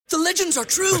The legends are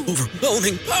true.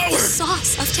 Overwhelming power!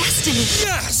 Sauce of destiny.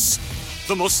 Yes!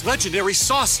 The most legendary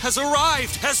sauce has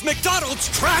arrived as McDonald's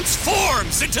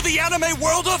transforms into the anime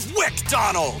world of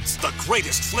WickDonald's. The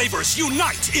greatest flavors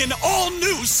unite in all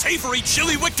new savory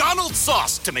chili McDonald's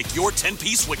sauce to make your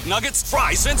 10-piece Wick Nuggets,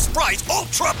 fries, and Sprite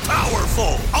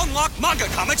ultra-powerful. Unlock manga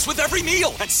comics with every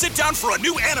meal and sit down for a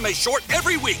new anime short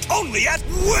every week only at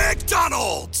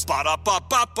WickDonald's.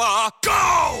 Ba-da-ba-ba-ba,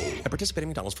 go! At participating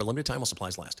McDonald's for a limited time while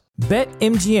supplies last.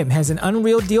 BetMGM has an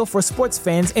unreal deal for sports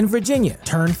fans in Virginia.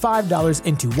 Turn $5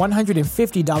 into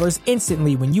 $150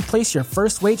 instantly when you place your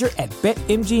first wager at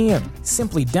BetMGM.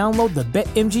 Simply download the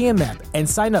BetMGM app and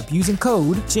sign up using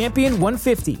code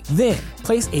Champion150. Then,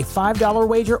 place a $5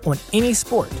 wager on any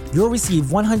sport. You'll receive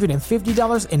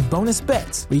 $150 in bonus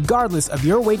bets, regardless of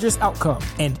your wager's outcome.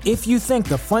 And if you think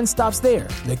the fun stops there,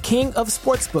 the King of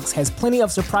Sportsbooks has plenty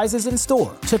of surprises in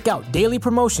store. Check out daily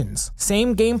promotions,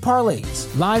 same-game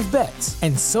parlays, live bets,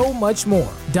 and so much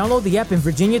more. Download the app in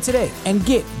Virginia today and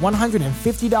get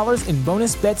 $150 in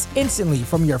bonus bets instantly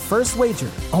from your first wager.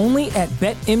 Only at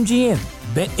BetMGM.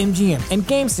 BetMGM and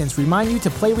GameSense remind you to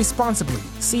play responsibly.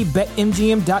 See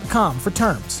BetMGM.com for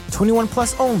terms. 21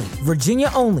 plus only. Virginia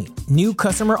only. New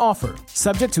customer offer.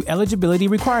 Subject to eligibility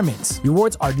requirements.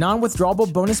 Rewards are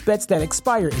non-withdrawable bonus bets that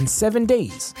expire in 7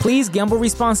 days. Please gamble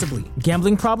responsibly.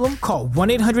 Gambling problem? Call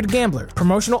 1-800-GAMBLER.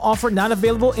 Promotional offer not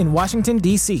available in Washington,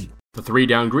 D.C. The 3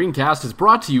 Down Greencast is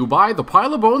brought to you by the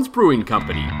Pile of Bones Brewing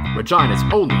Company, Regina's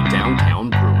only downtown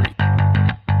brewery.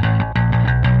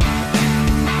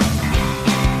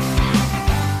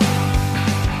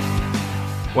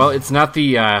 Well, it's not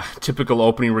the typical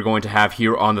opening we're going to have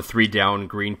here on the 3 Down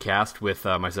Greencast with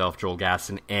myself, Joel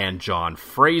Gaston, and John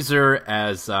Fraser,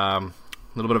 as a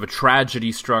little bit of a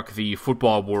tragedy struck the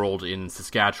football world in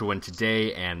Saskatchewan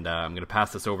today, and I'm going to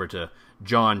pass this over to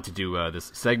John to do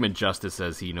this segment justice,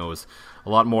 as he knows a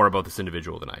lot more about this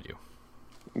individual than I do.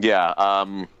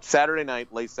 Yeah, Saturday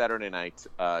night, late Saturday night,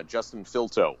 Justin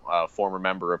Filto, former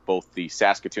member of both the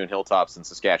Saskatoon Hilltops and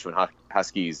Saskatchewan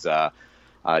Huskies,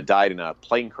 died in a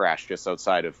plane crash just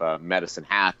outside of Medicine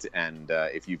Hat. And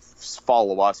if you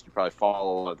follow us, you probably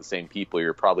follow a lot of the same people.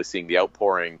 You're probably seeing the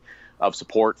outpouring of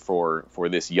support for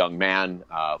this young man,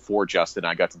 for Justin.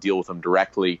 I got to deal with him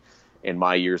directly in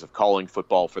my years of calling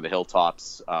football for the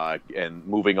Hilltops and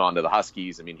moving on to the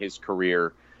Huskies. I mean, his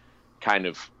career kind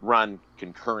of run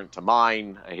concurrent to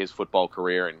mine, his football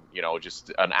career, and, you know,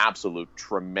 just an absolute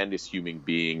tremendous human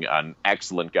being, an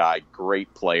excellent guy,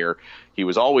 great player. He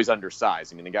was always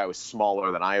undersized. I mean, the guy was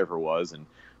smaller than I ever was and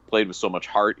played with so much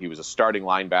heart. He was a starting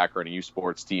linebacker on a U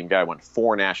Sports team. Guy won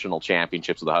 4 national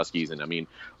championships with the Huskies, and I mean,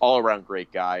 all around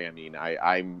great guy. I mean,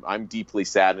 I'm deeply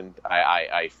saddened.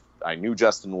 I knew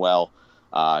Justin well.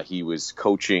 He was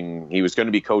coaching. He was going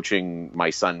to be coaching my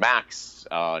son Max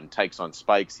on Tykes on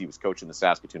Spikes. He was coaching the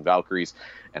Saskatoon Valkyries,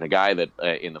 and a guy that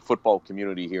in the football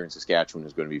community here in Saskatchewan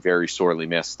is going to be very sorely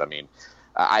missed. I mean,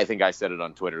 I think I said it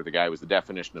on Twitter. The guy was the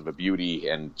definition of a beauty,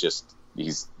 and just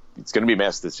it's going to be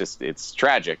missed. It's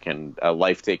tragic, and a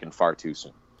life taken far too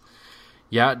soon.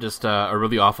 Yeah, just a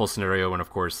really awful scenario, and of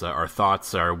course our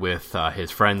thoughts are with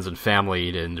his friends and family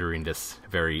during this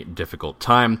very difficult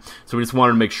time. So we just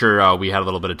wanted to make sure we had a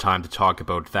little bit of time to talk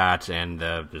about that, and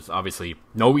there's obviously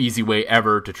no easy way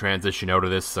ever to transition out of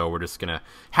this, so we're just going to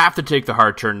have to take the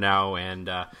hard turn now and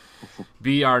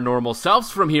be our normal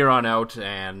selves from here on out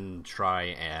and try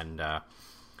and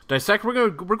dissect.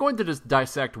 We're going to just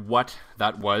dissect what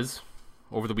that was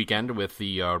over the weekend with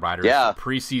the Riders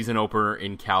preseason opener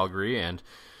in Calgary, and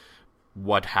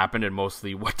what happened and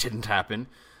mostly what didn't happen.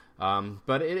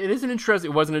 But it was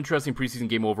an interesting preseason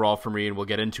game overall for me, and we'll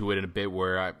get into it in a bit,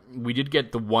 where we did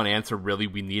get the one answer really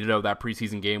we needed out of that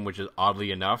preseason game, which is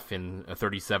oddly enough in a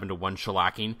 37-1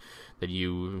 shellacking, that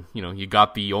you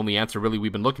got the only answer really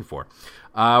we've been looking for.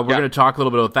 We're going to talk a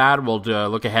little bit about that. We'll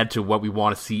look ahead to what we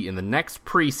want to see in the next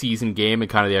preseason game and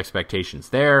kind of the expectations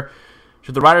there.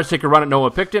 Should the Riders take a run at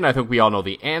Noah Picton? I think we all know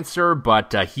the answer,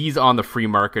 but he's on the free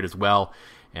market as well.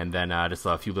 And then just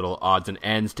a few little odds and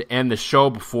ends to end the show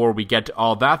before we get to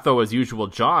all that, though, as usual.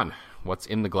 John, what's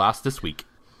in the glass this week?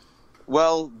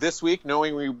 Well, this week,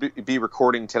 knowing we'd be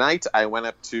recording tonight, I went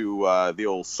up to the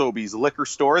old Sobeys liquor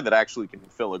store that actually can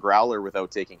fill a growler without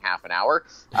taking half an hour.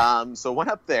 So went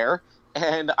up there,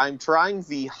 and I'm trying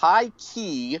the High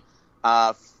Key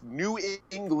New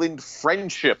England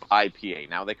Friendship IPA.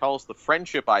 Now, they call us the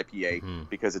Friendship IPA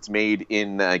because it's made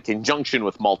in conjunction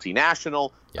with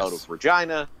Multinational out of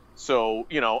Regina. So,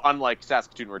 unlike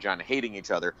Saskatoon and Regina hating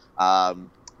each other,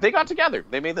 they got together.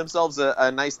 They made themselves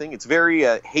a nice thing. It's very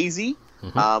hazy.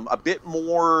 A bit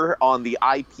more on the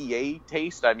IPA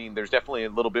taste. I mean, there's definitely a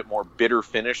little bit more bitter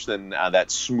finish than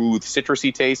that smooth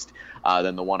citrusy taste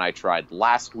than the one I tried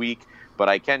last week. But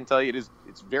I can tell you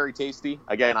it's very tasty.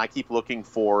 Again, I keep looking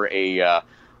for a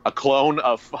clone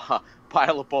of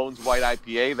Pile of Bones White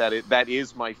IPA. That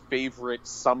is my favorite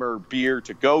summer beer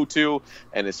to go to,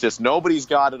 and it's just nobody's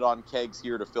got it on kegs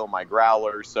here to fill my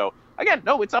growler. So again,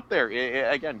 no, it's up there.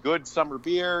 Again, good summer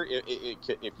beer.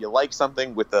 If you like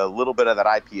something with a little bit of that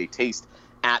IPA taste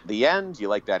at the end, you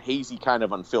like that hazy kind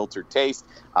of unfiltered taste,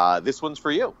 this one's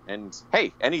for you. And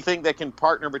hey, anything that can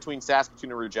partner between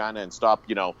Saskatoon and Regina and stop,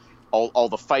 all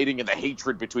the fighting and the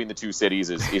hatred between the two cities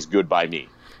is good by me.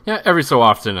 Yeah, every so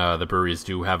often the breweries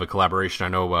do have a collaboration. I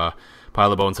know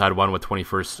Pile of Bones had one with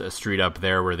 21st Street up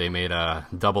there where they made a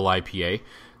double IPA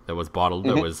that was bottled.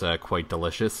 That was quite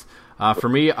delicious. For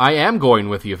me, I am going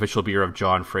with the official beer of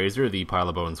John Fraser, the Pile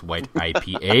of Bones White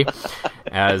IPA,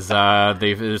 as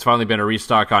there's finally been a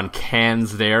restock on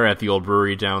cans there at the old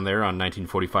brewery down there on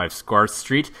 1945 Scarth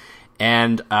Street.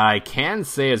 And I can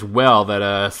say as well that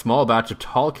a small batch of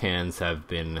tall cans have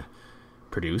been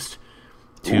produced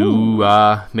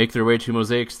to make their way to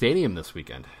Mosaic Stadium this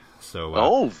weekend.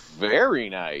 So, very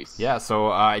nice. Yeah,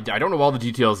 so I don't know all the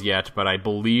details yet, but I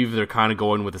believe they're kind of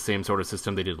going with the same sort of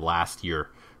system they did last year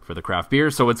for the craft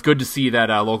beer. So it's good to see that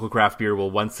local craft beer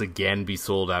will once again be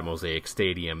sold at Mosaic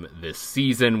Stadium this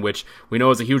season, which we know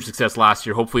was a huge success last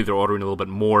year. Hopefully they're ordering a little bit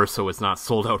more so it's not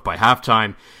sold out by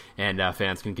halftime, and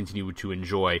fans can continue to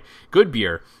enjoy good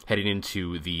beer heading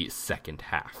into the second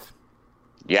half.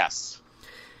 Yes.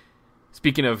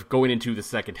 Speaking of going into the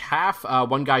second half,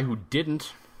 one guy who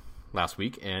didn't last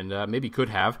week, and maybe could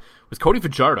have, was Cody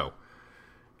Fajardo.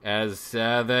 As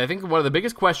I think one of the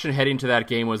biggest question heading to that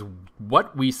game was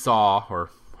what we saw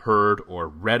or heard or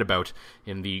read about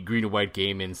in the green and white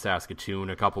game in Saskatoon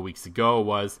a couple weeks ago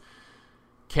was,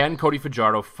 can Cody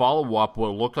Fajardo follow up what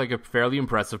looked like a fairly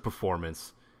impressive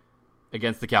performance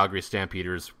against the Calgary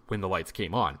Stampeders when the lights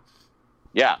came on?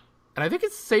 Yeah. And I think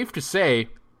it's safe to say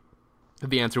that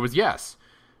the answer was yes.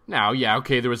 Now, yeah,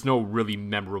 okay, there was no really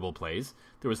memorable plays.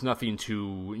 There was nothing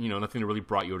nothing that really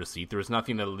brought you to seat. There was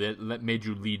nothing that led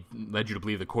you to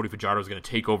believe that Cody Fajardo was going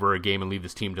to take over a game and lead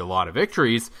this team to a lot of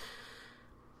victories.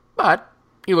 But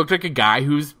he looked like a guy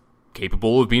who's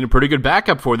capable of being a pretty good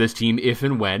backup for this team if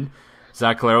and when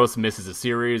Zach Collaros misses a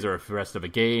series or the rest of a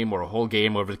game or a whole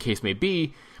game, whatever the case may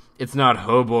be. It's not,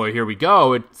 oh boy, here we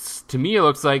go. To me, it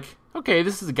looks like, okay,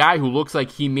 this is a guy who looks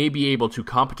like he may be able to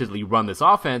competently run this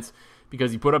offense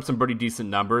because he put up some pretty decent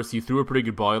numbers. He threw a pretty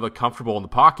good ball. He looked comfortable in the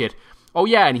pocket. Oh,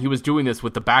 yeah, and he was doing this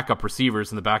with the backup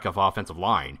receivers and the backup offensive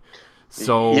line.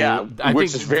 So yeah,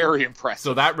 which is very impressive.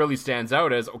 So that really stands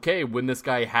out as, okay, when this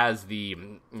guy has the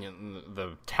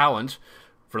talent,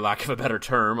 for lack of a better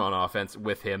term, on offense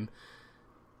with him,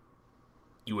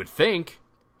 you would think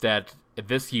that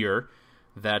this year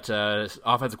that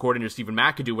offensive coordinator Stephen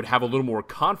McAdoo would have a little more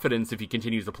confidence if he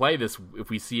continues to play this. If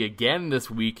we see again this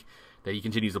week that he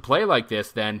continues to play like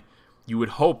this, then you would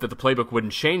hope that the playbook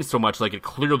wouldn't change so much like it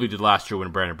clearly did last year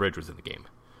when Brandon Bridge was in the game.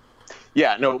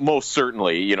 Yeah, no, most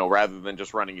certainly, rather than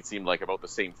just running, it seemed like about the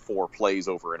same 4 plays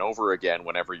over and over again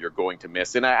whenever you're going to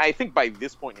miss. And I think by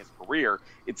this point in his career,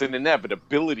 it's an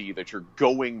inevitability that you're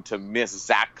going to miss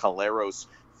Zach Collaros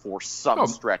for some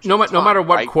stretch of time, no matter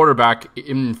what, right? Quarterback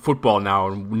in football now,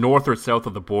 north or south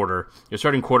of the border, your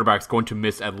starting quarterback's going to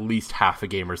miss at least half a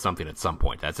game or something at some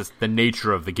point. That's just the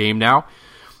nature of the game now.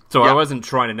 So yeah. I wasn't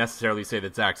trying to necessarily say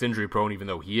that Zach's injury prone, even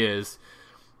though he is.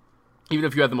 Even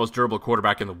if you have the most durable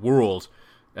quarterback in the world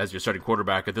as your starting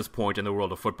quarterback at this point in the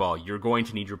world of football, you're going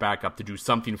to need your backup to do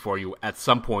something for you at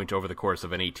some point over the course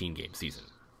of an 18-game season.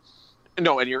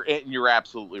 No, and you're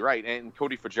absolutely right. And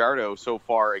Cody Fajardo, so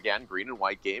far, again, green and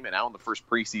white game, and now in the first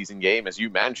preseason game, as you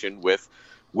mentioned, with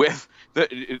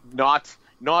the not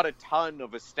a ton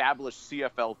of established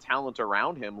CFL talent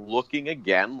around him, looking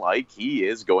again like he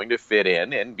is going to fit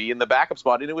in and be in the backup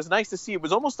spot. And it was nice to see. It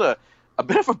was almost a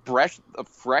bit of a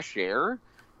fresh air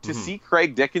to see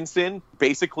Craig Dickinson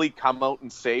basically come out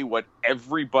and say what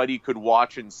everybody could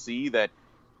watch and see, that,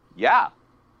 yeah,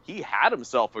 he had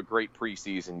himself a great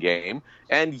preseason game,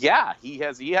 and yeah, he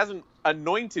hasn't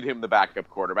anointed him the backup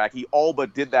quarterback. He all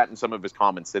but did that in some of his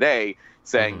comments today,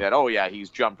 saying that, oh yeah, he's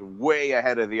jumped way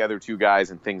ahead of the other two guys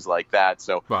and things like that.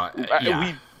 So,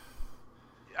 I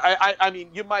mean,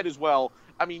 you might as well.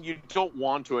 I mean, you don't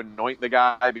want to anoint the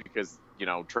guy because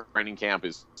training camp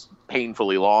is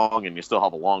painfully long, and you still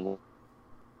have a long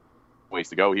ways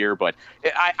to go here. But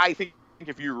I think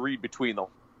if you read between the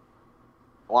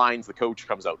lines, the coach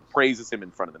comes out and praises him in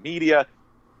front of the media.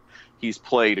 He's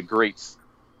played a great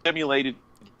simulated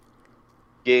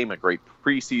game, a great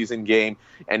preseason game,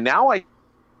 and now I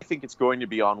think it's going to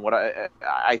be on what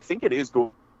I think it is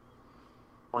going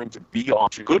to be on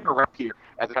good around here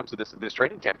as it comes to this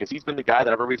training camp, because he's been the guy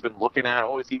that everybody's been looking at.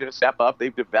 Oh, is he going to step up?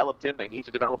 They've developed him. They need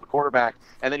to develop a quarterback.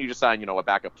 And then you just sign, a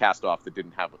backup cast-off that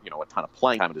didn't have, a ton of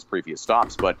playing time at his previous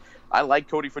stops. But I like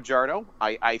Cody Fajardo.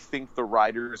 I think the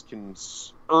Riders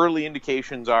early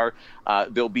indications are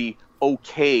they'll be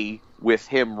okay with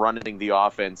him running the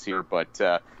offense here.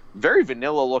 But very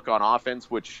vanilla look on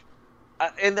offense, which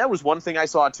and that was one thing I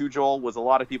saw too, Joel, was a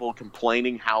lot of people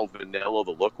complaining how vanilla the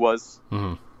look was.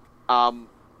 Mm-hmm.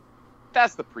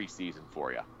 That's the preseason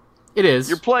for you. It is.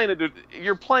 You're playing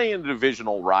a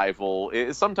divisional rival.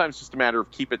 It's sometimes just a matter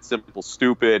of keep it simple,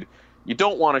 stupid. You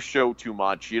don't want to show too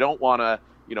much. You don't want to,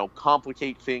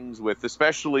 complicate things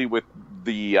especially with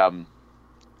the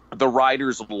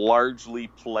Riders largely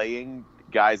playing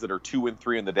guys that are 2 and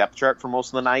 3 in the depth chart for most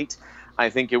of the night. I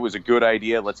think it was a good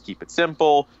idea. Let's keep it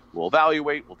simple. We'll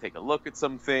evaluate. We'll take a look at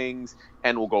some things,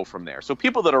 and we'll go from there. So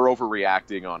people that are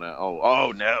overreacting on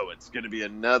oh no, it's going to be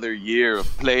another year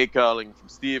of play calling from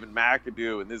Stephen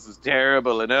McAdoo, and this is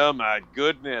terrible, and oh my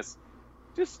goodness,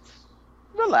 just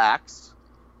relax.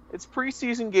 It's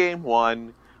preseason game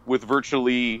 1 with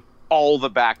virtually all the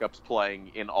backups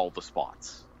playing in all the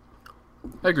spots.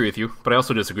 I agree with you, but I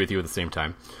also disagree with you at the same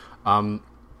time.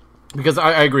 Because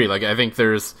I agree. I think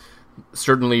there's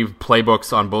certainly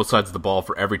playbooks on both sides of the ball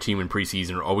for every team in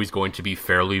preseason are always going to be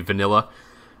fairly vanilla.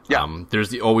 Yeah.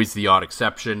 There's always the odd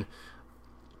exception.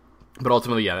 But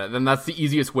ultimately, then that's the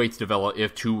easiest way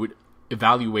to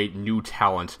evaluate new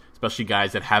talent, especially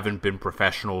guys that haven't been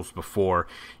professionals before,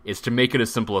 is to make it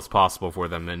as simple as possible for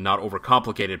them and not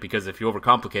overcomplicate it, because if you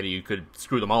overcomplicate it, you could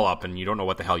screw them all up and you don't know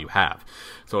what the hell you have.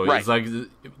 So right. It's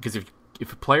because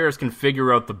if players can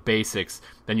figure out the basics,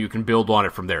 then you can build on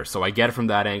it from there. So I get it from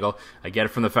that angle. I get it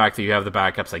from the fact that you have the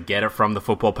backups. I get it from the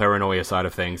football paranoia side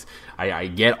of things. I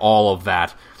get all of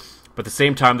that. But at the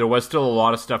same time, there was still a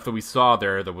lot of stuff that we saw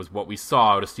there. That was what we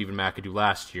saw out of Stephen McAdoo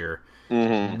last year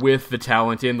with the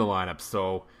talent in the lineup.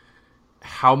 So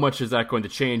how much is that going to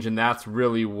change? And that's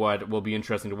really what will be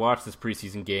interesting to watch this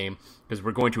preseason game, because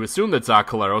we're going to assume that Zach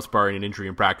Collaros, barring an injury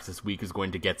in practice this week, is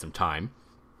going to get some time.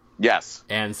 Yes.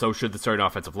 And so should the starting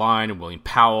offensive line, and William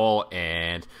Powell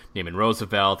and Naaman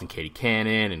Roosevelt and Katie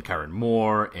Cannon and Kyron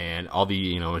Moore and all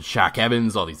the, Shaq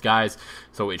Evans, all these guys.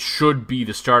 So it should be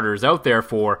the starters out there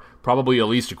for probably at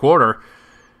least a quarter.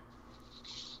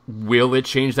 Will it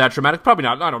change that dramatic? Probably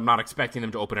not. I'm not expecting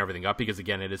them to open everything up, because,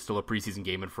 again, it is still a preseason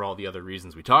game and for all the other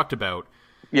reasons we talked about.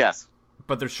 Yes.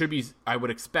 But there should be, I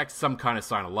would expect, some kind of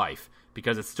sign of life,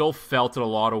 because it still felt in a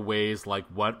lot of ways like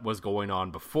what was going on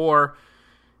before.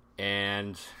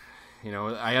 And,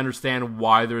 I understand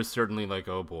why there's certainly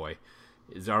oh boy,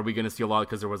 are we going to see a lot?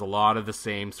 Because there was a lot of the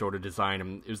same sort of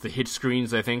design. It was the hitch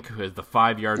screens, I think, the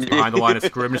 5 yards behind the line of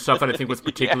scrimmage stuff that I think was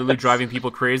particularly driving people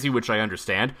crazy, which I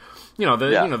understand.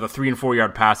 The 3 and 4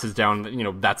 yard passes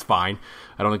down, that's fine.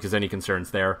 I don't think there's any concerns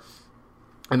there.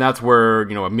 And that's where,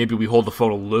 maybe we hold the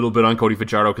phone a little bit on Cody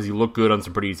Fajardo, because he looked good on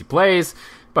some pretty easy plays,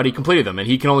 but he completed them, and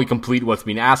he can only complete what's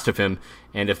being asked of him.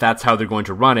 And if that's how they're going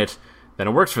to run it, then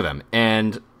it works for them.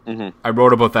 And I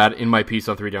wrote about that in my piece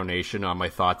on 3 Down Nation on my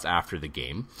thoughts after the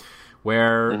game,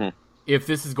 where if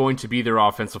this is going to be their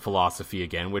offensive philosophy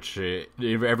again, which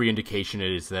every indication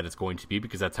is that it's going to be,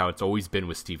 because that's how it's always been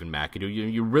with Stephen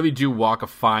McAdoo, you really do walk a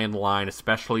fine line,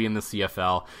 especially in the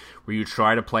CFL, where you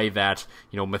try to play that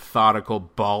methodical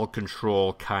ball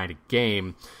control kind of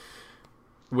game,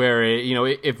 where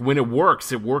when it works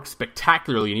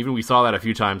spectacularly, and even we saw that a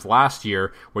few times last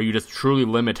year, where you just truly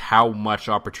limit how much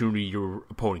opportunity your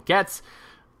opponent gets,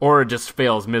 or it just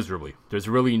fails miserably. There's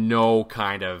really no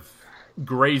kind of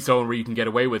gray zone where you can get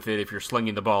away with it if you're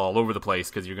slinging the ball all over the place,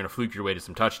 because you're going to fluke your way to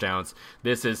some touchdowns.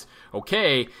 This is,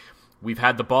 okay, we've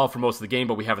had the ball for most of the game,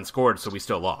 but we haven't scored, so we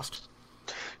still lost.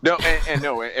 No,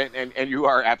 and you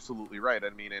are absolutely right.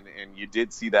 I mean, and you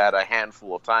did see that a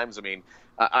handful of times. I mean,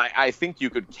 I think you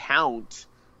could count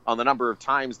on the number of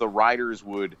times the Riders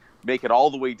would make it all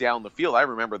the way down the field. I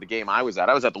remember the game I was at.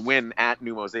 I was at the win at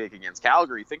New Mosaic against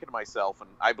Calgary, thinking to myself, and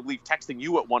I believe texting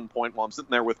you at one point while I'm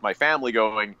sitting there with my family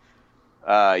going,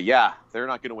 yeah, they're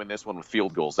not going to win this one with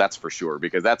field goals, that's for sure,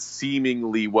 because that's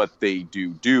seemingly what they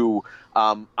do.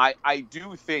 I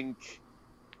do think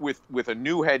with a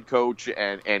new head coach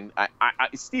and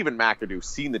Stephen McAdoo,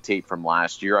 seen the tape from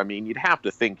last year, I mean, you'd have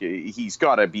to think he's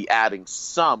got to be adding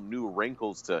some new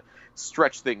wrinkles to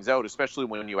stretch things out, especially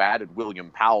when you added William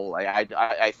Powell.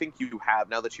 I think you have,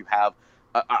 now that you have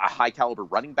a high caliber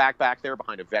running back there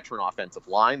behind a veteran offensive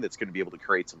line that's going to be able to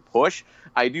create some push.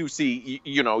 I do see,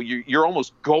 you're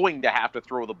almost going to have to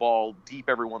throw the ball deep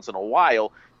every once in a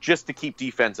while just to keep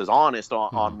defenses honest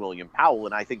on William Powell.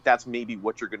 And I think that's maybe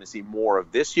what you're going to see more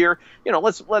of this year.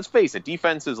 Let's face it,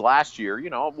 defenses last year,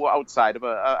 outside of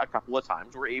a couple of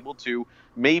times, were able to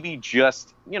maybe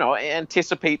just,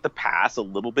 anticipate the pass a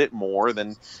little bit more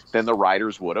than the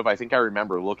Riders would have. I think I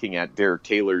remember looking at Derek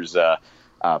Taylor's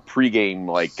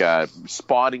pregame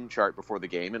spotting chart before the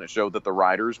game, and it showed that the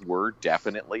Riders were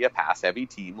definitely a pass-heavy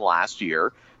team last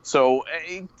year. So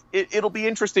it'll be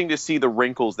interesting to see the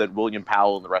wrinkles that William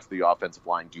Powell and the rest of the offensive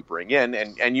line do bring in.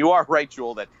 And you are right,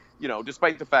 Joel, that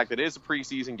despite the fact that it is a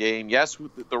preseason game, yes,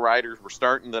 the Riders were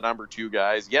starting the number 2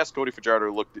 guys. Yes, Cody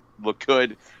Fajardo looked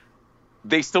good.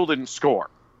 They still didn't score.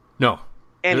 No.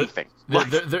 Anything.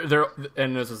 And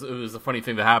it was a funny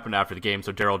thing that happened after the game.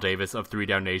 So Daryl Davis of 3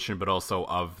 Down Nation, but also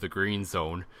of the Green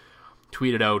Zone,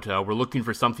 tweeted out, "We're looking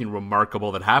for something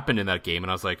remarkable that happened in that game." And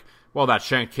I was like, well, that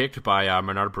shank kicked by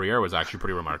Bernard Briere was actually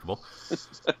pretty remarkable. I'm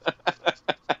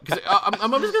just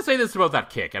going to say this about that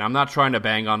kick, and I'm not trying to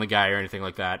bang on the guy or anything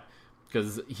like that,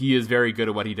 because he is very good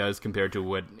at what he does compared to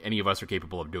what any of us are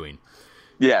capable of doing.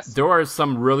 Yes. There are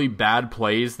some really bad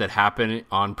plays that happen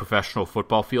on professional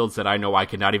football fields that I know I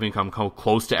could not even come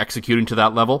close to executing to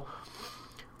that level.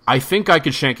 I think I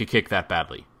could shank a kick that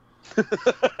badly.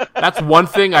 That's one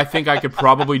thing I think I could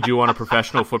probably do on a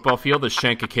professional football field, is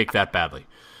shank a kick that badly.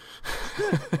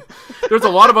 There's a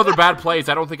lot of other bad plays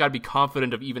I don't think I'd be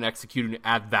confident of even executing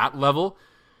at that level.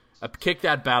 A kick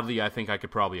that badly, I think I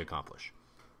could probably accomplish.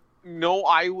 No,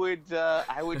 I would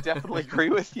definitely agree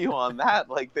with you on that.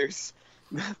 Like, there's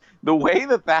the way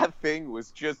that thing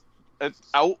was just an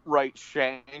outright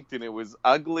shanked, and it was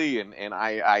ugly, and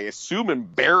I assume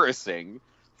embarrassing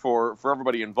for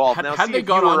everybody involved. Had they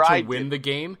gone on to win the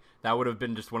game, that would have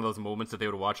been just one of those moments that they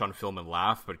would watch on film and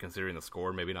laugh, but considering the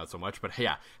score, maybe not so much. But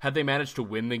yeah, had they managed to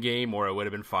win the game, or it would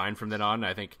have been fine from then on,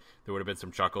 I think there would have been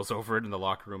some chuckles over it in the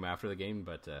locker room after the game,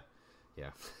 but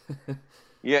yeah.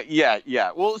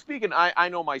 Yeah. Well, speaking, I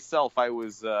know myself, I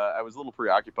was a little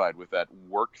preoccupied with that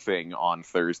work thing on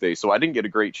Thursday, so I didn't get a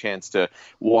great chance to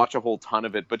watch a whole ton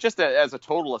of it. But just as a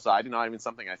total aside, not even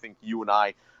something I think you and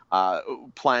I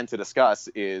plan to discuss,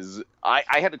 is I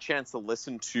had a chance to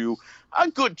listen to a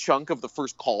good chunk of the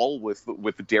first call with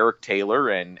Derek Taylor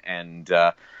and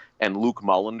Luke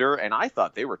Mullender, and I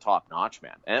thought they were top notch,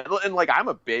 man. And like,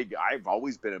 I've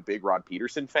always been a big Rod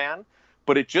Peterson fan,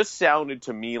 but it just sounded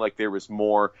to me like there was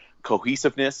more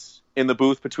cohesiveness in the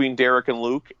booth between Derek and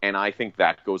Luke, and I think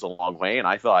that goes a long way. And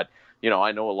I thought,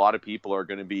 I know a lot of people are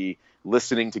going to be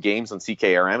listening to games on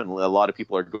CKRM, and a lot of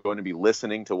people are going to be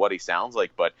listening to what he sounds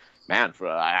like. But man,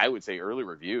 I would say early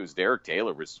reviews, Derek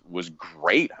Taylor was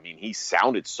great. I mean, he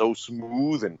sounded so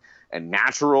smooth and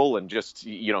natural, and just,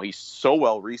 he's so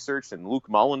well researched. And Luke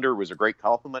Mullender was a great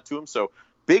compliment to him. So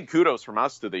big kudos from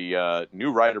us to the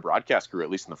new Rider broadcast crew, at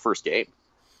least in the first game.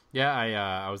 Yeah,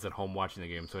 I was at home watching the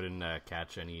game, so I didn't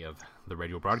catch any of the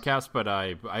radio broadcast, but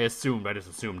I just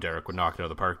assumed Derek would knock it out of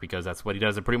the park, because that's what he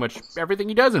does, and pretty much everything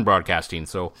he does in broadcasting.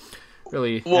 So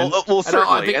really,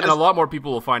 certainly, and a lot more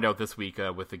people will find out this week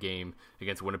with the game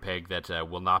against Winnipeg that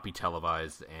will not be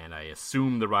televised, and I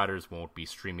assume the Riders won't be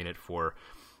streaming it for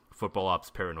football ops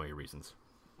paranoia reasons.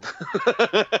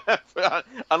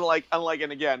 unlike,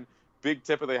 and again, big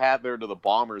tip of the hat there to the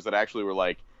Bombers that actually were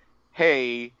like,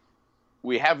 hey,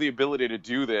 we have the ability to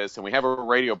do this, and we have a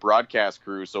radio broadcast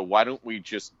crew, so why don't we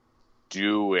just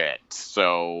do it?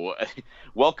 So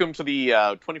welcome to the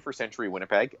 21st century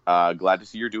Winnipeg. Glad to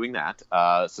see you're doing that.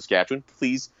 Saskatchewan,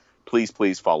 please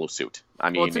follow suit. I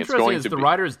mean, what's interesting is the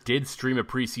Riders did stream a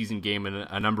preseason game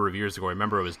a number of years ago. I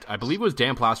remember I believe it was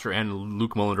Dan Plaster and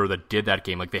Luke Mullender that did that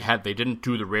game. Like, they didn't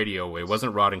do the radio. It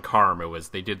wasn't Rod and Carm.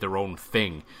 They did their own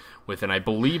thing with, and I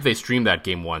believe they streamed that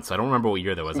game once. I don't remember what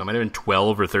year that was. It might have been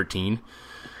 12 or 13.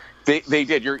 They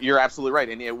did. You're absolutely right.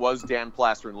 And it was Dan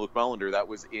Plaster and Luke Mullender. That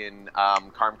was in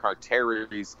Carm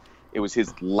Carteri's. It was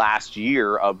his last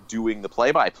year of doing the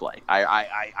play-by-play.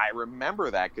 I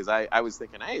remember that, because I was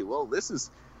thinking, hey, well, this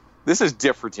is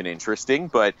different and interesting.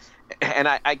 But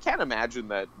I can't imagine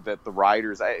that the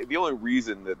Riders, the only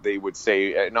reason that they would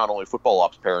say not only football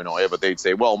ops paranoia, but they'd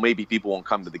say, well, maybe people won't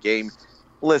come to the game.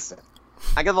 Listen,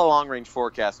 I got the long-range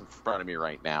forecast in front of me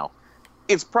right now.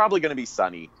 It's probably going to be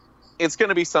sunny. It's going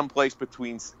to be someplace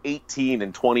between 18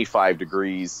 and 25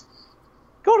 degrees.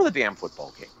 Go to the damn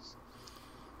football game.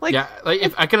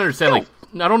 If I can understand,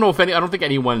 I don't think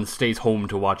anyone stays home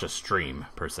to watch a stream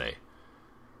per se.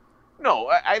 No,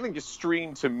 I think a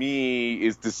stream to me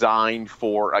is designed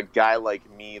for a guy like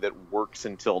me that works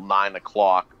until 9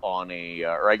 o'clock on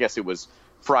or I guess it was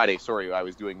Friday. Sorry, I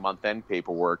was doing month-end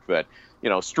paperwork. But,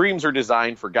 streams are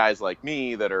designed for guys like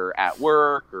me that are at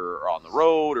work or on the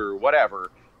road or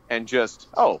whatever. And just,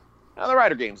 now the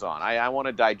Rider game's on. I want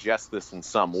to digest this in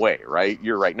some way, right?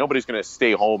 You're right. Nobody's going to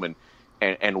stay home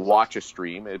and watch a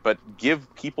stream, but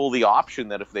give people the option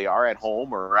that if they are at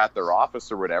home or at their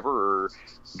office or whatever, or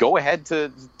go ahead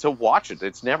to watch it.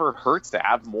 It's never hurts to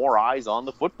have more eyes on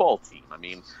the football team. I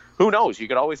mean, who knows? You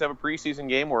could always have a preseason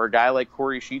game where a guy like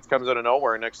Corey Sheets comes out of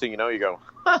nowhere, and next thing you know, you go,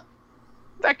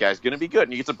 that guy's going to be good.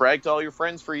 And you get to brag to all your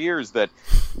friends for years that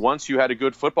once you had a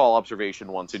good football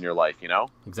observation once in your life,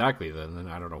 Exactly. Then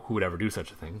I don't know who would ever do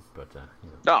such a thing, but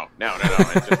No.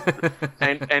 It's just,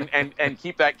 and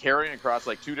keep that carrying across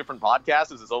like 2 different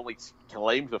podcasts is his only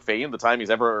claim to fame. The time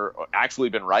he's ever actually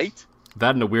been right.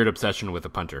 That and a weird obsession with a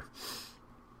punter,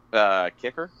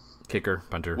 kicker,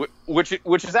 punter, which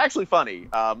is actually funny.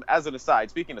 As an aside,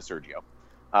 speaking of Sergio.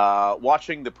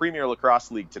 Watching the Premier Lacrosse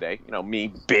League today,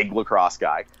 me, big lacrosse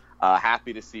guy,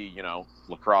 happy to see,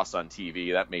 lacrosse on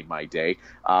TV. That made my day.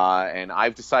 And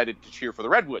I've decided to cheer for the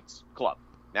Redwoods Club.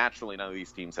 Naturally, none of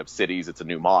these teams have cities. It's a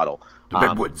new model. The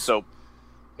Redwoods.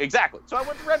 Exactly. So I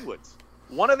went to Redwoods.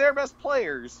 One of their best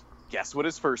players, guess what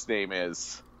his first name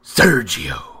is?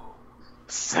 Sergio.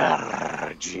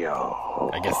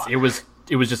 I guess it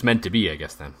was just meant to be, I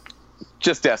guess, then.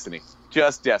 Just destiny.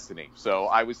 So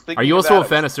I was thinking. Are you also a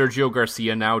fan of Sergio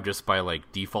Garcia now, just by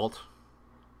default?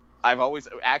 I've always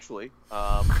actually.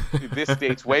 This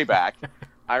dates way back.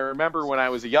 I remember when I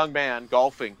was a young man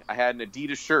golfing, I had an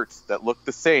Adidas shirt that looked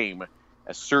the same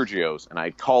as Sergio's, and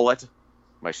I'd call it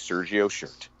my Sergio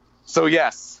shirt. So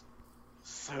yes,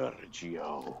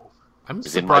 Sergio. I'm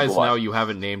surprised now you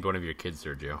haven't named one of your kids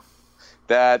Sergio.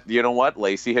 That, you know what,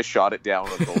 Lacey has shot it down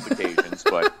on both occasions,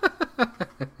 but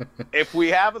if we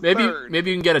have a third...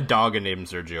 Maybe you can get a dog and name him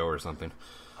Sergio or something.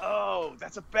 Oh,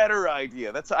 that's a better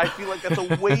idea. I feel like that's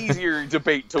a way easier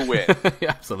debate to win.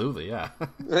 Absolutely, yeah.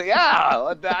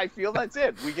 Yeah, I feel that's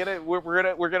it. We're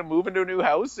gonna move into a new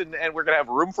house and we're gonna have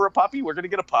room for a puppy. We're gonna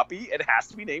get a puppy. It has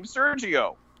to be named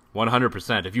Sergio.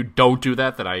 100%. If you don't do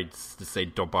that, then I just say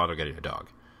don't bother getting a dog.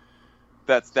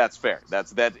 That's fair.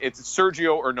 It's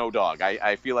Sergio or no dog.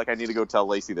 I feel like I need to go tell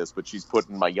Lacey this, but she's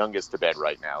putting my youngest to bed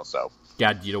right now. So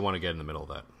yeah, you don't want to get in the middle of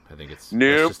that. I think it's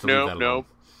nope.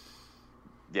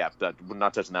 Yeah, we're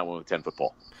not touching that one with a 10-foot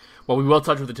pole. What we will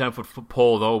touch with the 10-foot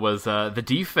pole though was the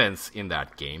defense in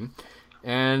that game,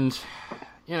 and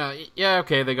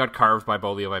okay, they got carved by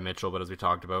Bo Levi Mitchell, but as we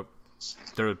talked about,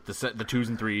 they're the 2s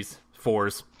and 3s,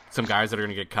 4s, some guys that are going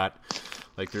to get cut.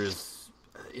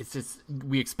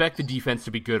 We expect the defense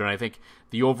to be good, and I think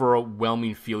the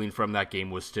overwhelming feeling from that game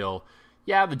was still,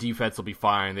 the defense will be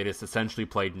fine. They just essentially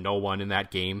played no one in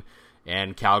that game,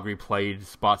 and Calgary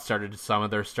started some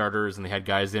of their starters, and they had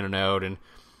guys in and out, and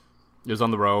it was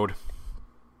on the road.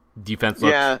 The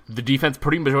defense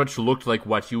pretty much looked like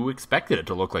what you expected it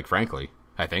to look like, frankly,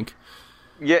 I think.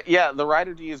 Yeah, the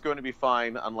Rider D is going to be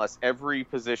fine unless every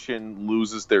position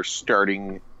loses their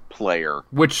starting player,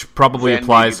 which probably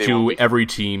applies to every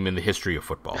team in the history of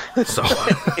football. So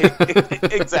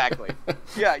exactly.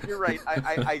 Yeah, you're right.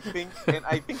 I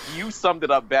think you summed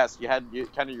it up best. You had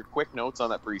kind of your quick notes on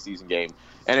that preseason game,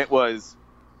 and it was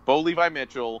Bo Levi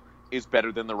Mitchell is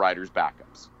better than the Riders'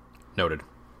 backups. Noted.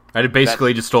 I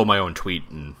basically just stole my own tweet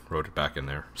and wrote it back in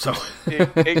there. So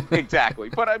exactly.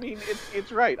 But I mean,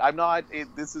 it's right.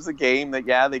 This is a game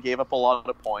that they gave up a lot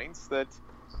of points that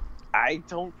I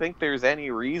don't think there's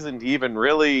any reason to even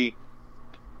really...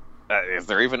 is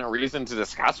there even a reason to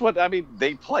discuss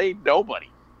they played nobody.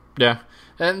 Yeah.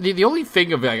 And the only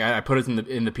thing I put it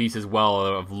in the piece as well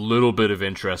of little bit of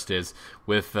interest is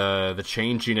with the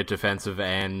changing at defensive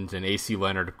end and AC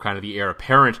Leonard kind of the heir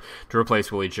apparent to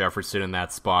replace Willie Jefferson in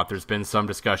that spot. There's been some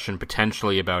discussion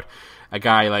potentially about a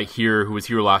guy who was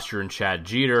here last year in Chad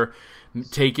Jeter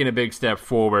taking a big step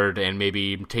forward and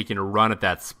maybe taking a run at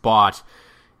that spot.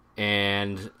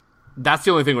 And that's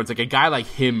the only thing where it's a guy like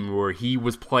him where he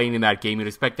was playing in that game, you'd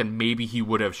expect that maybe he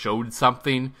would have showed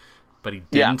something, but he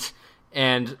didn't. Yeah.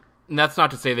 And that's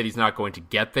not to say that he's not going to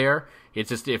get there. It's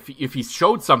just if he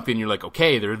showed something, you're like,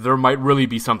 okay, there might really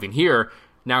be something here.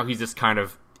 Now he's just kind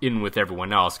of in with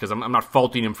everyone else, because I'm not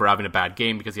faulting him for having a bad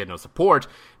game because he had no support.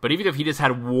 But even if he just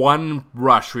had one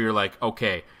rush where you're like,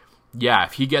 okay,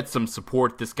 if he gets some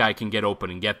support, this guy can get open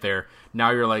and get there.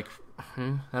 Now you're like,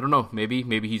 I don't know. Maybe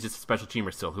he's just a special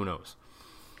teamer still. Who knows?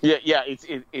 Yeah.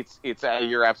 It's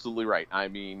you're absolutely right. I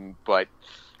mean, but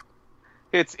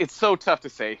it's so tough to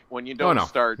say when you don't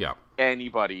start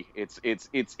anybody.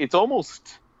 It's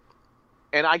almost,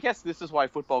 and I guess this is why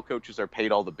football coaches are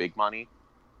paid all the big money,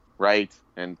 right?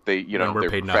 And they, they're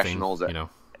paid professionals. Nothing,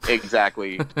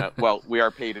 Exactly. Well, we are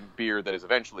paid in beer that is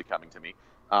eventually coming to me.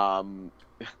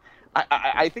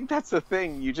 I think that's the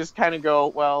thing. You just kind of go,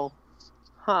 well,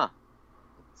 huh.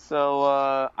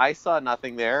 So I saw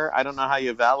nothing there. I don't know how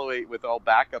you evaluate with all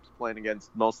backups playing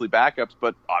against mostly backups,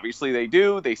 but obviously they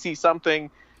do. They see something.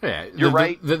 Yeah, you're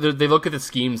right. They look at the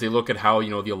schemes. They look at how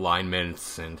the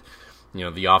alignments and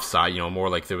the offside. More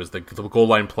like there was the goal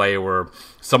line play where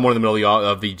someone in the middle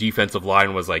of the defensive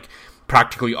line was like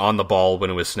practically on the ball when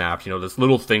it was snapped. There's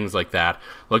little things like that.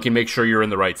 Look and make sure you're in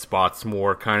the right spots,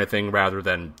 more kind of thing, rather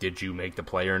than did you make the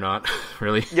play or not.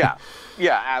 Really?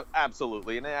 Yeah,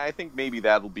 absolutely. And I think maybe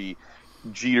that'll be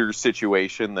Jeter's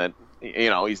situation that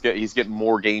he's getting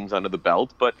more games under the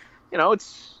belt, but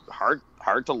it's hard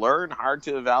to learn, hard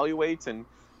to evaluate, and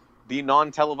the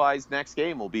non-televised next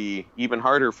game will be even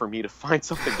harder for me to find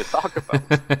something to talk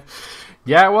about.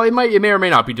 Yeah, well, it may or may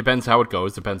not be. Depends how it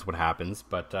goes. Depends what happens.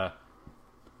 But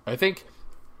I think,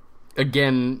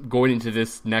 again, going into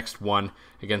this next one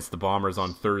against the Bombers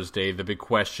on Thursday, the big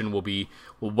question will be,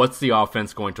 well, what's the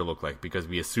offense going to look like? Because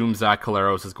we assume Zach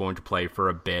Collaros is going to play for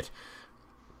a bit.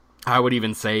 I would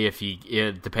even say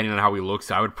depending on how he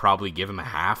looks, I would probably give him a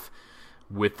half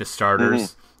with the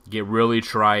starters. Really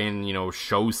try and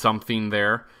show something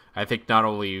there. I think not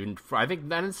even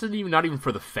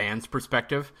for the fans'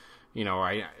 perspective.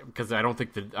 Because I don't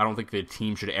think the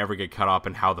team should ever get caught up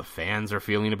in how the fans are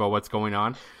feeling about what's going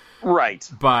on. Right.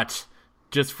 But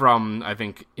just from, I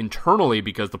think, internally,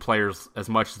 because the players, as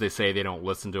much as they say they don't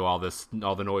listen to all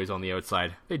the noise on the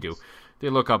outside, they do. They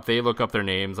look up their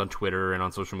names on Twitter and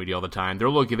on social media all the time.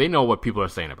 They know what people are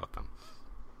saying about them.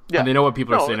 Yeah. And they know what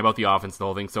people are saying about the offense and the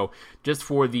whole thing. So just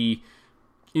for the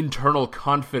internal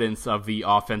confidence of the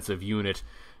offensive unit,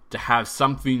 to have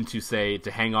something to say,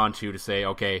 to hang on to say,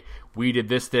 okay, we did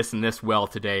this, and this well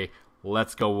today.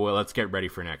 Let's go. Let's get ready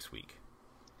for next week.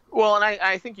 Well, and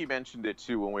I think you mentioned it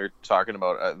too when we were talking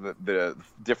about the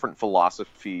different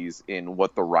philosophies in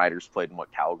what the Riders played and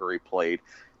what Calgary played.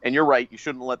 And you're right. You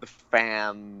shouldn't let the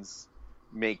fans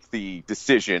make the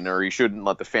decision, or you shouldn't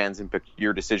let the fans impact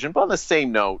your decision. But on the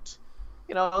same note,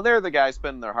 they're the guys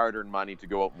spending their hard-earned money to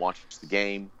go out and watch the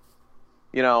game.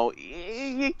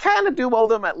 You kind of do owe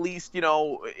them at least,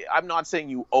 I'm not saying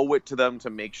you owe it to them to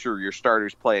make sure your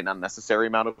starters play an unnecessary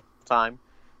amount of time.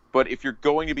 But if you're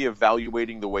going to be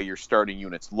evaluating the way your starting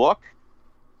units look,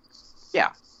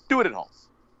 yeah, do it at home.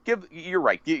 You're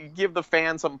right. Give the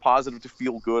fans something positive to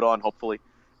feel good on, hopefully.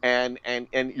 And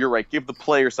you're right. Give the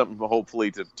players something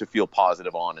hopefully to feel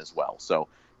positive on as well. So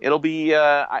it'll be,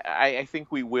 I think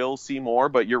we will see more,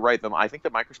 but you're right. I think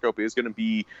the microscope is going to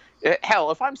be,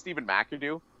 hell, if I'm Stephen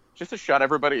McAdoo, just to shut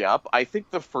everybody up, I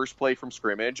think the first play from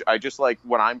scrimmage, I just like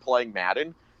when I'm playing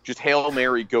Madden, just Hail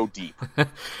Mary, go deep.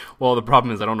 Well, the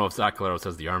problem is I don't know if Zach Collaros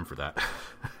has the arm for that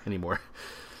anymore.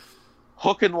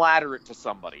 Hook and ladder it to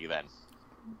somebody then.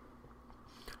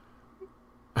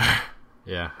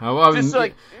 Yeah. Well, just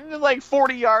like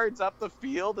 40 yards up the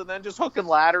field and then just hook and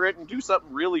ladder it and do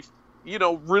something really,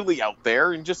 really out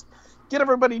there and just get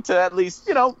everybody to at least,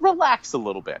 relax a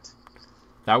little bit.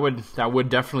 That would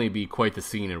definitely be quite the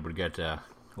scene. It would get a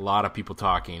lot of people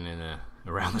talking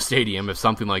around the stadium if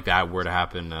something like that were to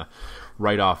happen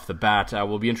right off the bat.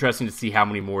 Will be interesting to see how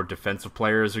many more defensive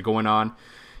players are going on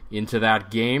into that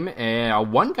game.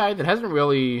 One guy that hasn't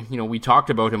really, we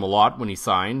talked about him a lot when he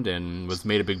signed and was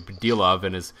made a big deal of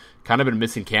and has kind of been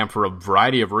missing camp for a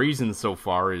variety of reasons so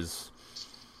far is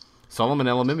Solomon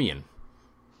Elimimian.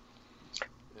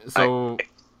 So,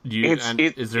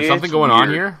 is there something going on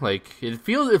here? Like, it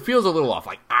feels a little off.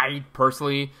 Like, I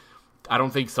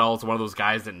don't think Sol's one of those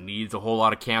guys that needs a whole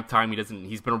lot of camp time.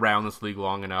 He's been around this league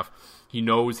long enough. He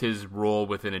knows his role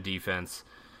within a defense.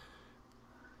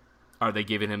 Are they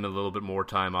giving him a little bit more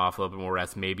time off, a little bit more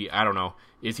rest? Maybe. I don't know.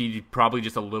 Is he probably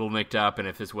just a little nicked up? And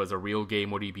if this was a real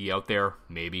game, would he be out there?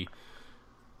 Maybe.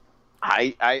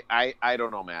 I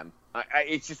don't know, man.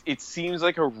 It seems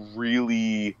like a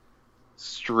really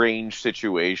strange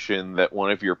situation that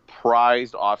one of your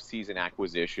prized off-season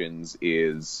acquisitions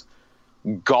is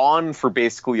gone for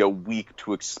basically a week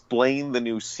to explain the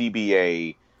new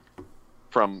CBA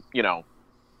from,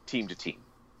 team to team,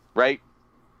 right?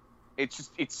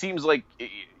 It seems like...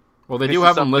 Well, they do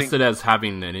have him listed as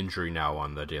having an injury now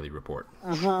on the Daily Report.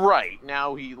 Right.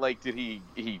 Now, did he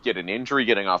get an injury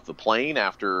getting off the plane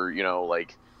after,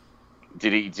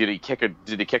 did he kick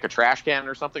a trash can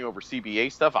or something over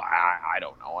CBA stuff? I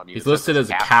don't know. I mean, he's listed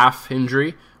as a calf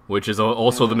injury, which is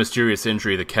also the mysterious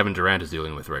injury that Kevin Durant is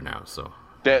dealing with right now. So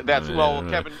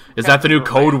Kevin. Is that the new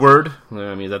code word?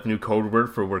 I mean, is that the new code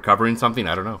word for we're covering something?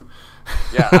 I don't know.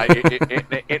 Yeah,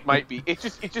 it might be.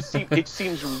 It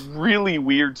seems really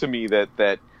weird to me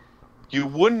that you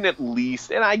wouldn't at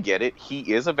least, and I get it,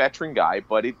 he is a veteran guy,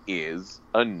 but it is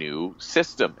a new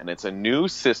system, and it's a new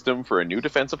system for a new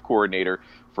defensive coordinator,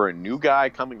 for a new guy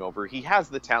coming over. He has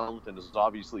the talent and is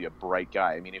obviously a bright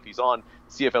guy. I mean, if he's on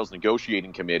CFL's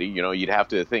negotiating committee, you'd have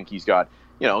to think he's got,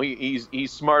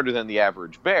 he's smarter than the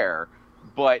average bear,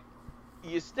 but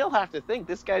you still have to think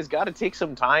this guy's got to take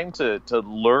some time to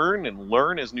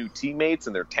learn his new teammates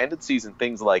and their tendencies and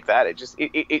things like that.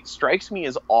 It strikes me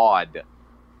as odd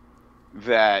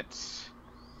that,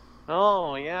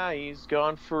 oh yeah, he's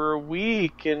gone for a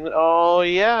week, and oh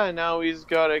yeah, now he's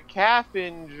got a calf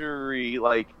injury.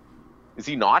 Like, is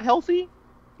he not healthy?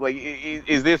 Like,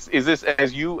 is this,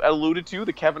 as you alluded to,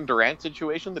 the Kevin Durant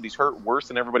situation, that he's hurt worse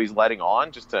than everybody's letting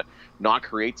on, just to not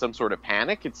create some sort of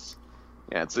panic? It's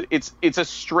a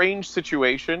strange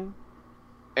situation,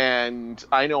 and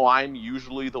I know I'm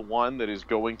usually the one that is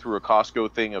going through a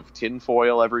Costco thing of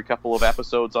tinfoil every couple of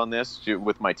episodes on this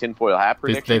with my tinfoil hat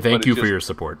prediction. They thank you for your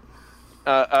support.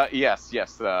 Yes.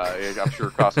 I'm sure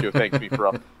Costco thanks me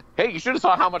for. Hey, you should have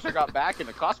saw how much I got back in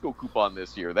a Costco coupon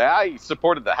this year. I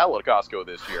supported the hell out of Costco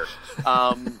this year.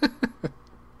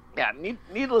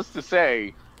 Needless to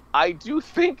say, I do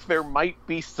think there might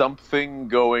be something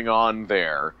going on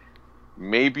there.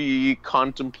 Maybe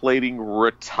contemplating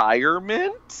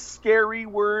retirement? Scary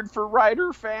word for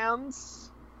Rider fans.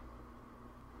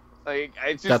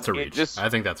 That's a reach. I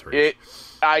think that's a reach.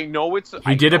 I know it's.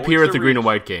 He did appear at the green and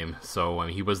white game, so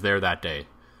he was there that day.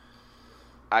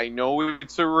 I know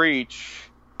it's a reach.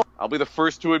 I'll be the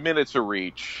first to admit it's a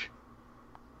reach,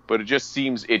 but it just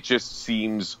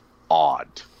seems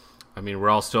odd. I mean, we're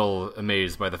all still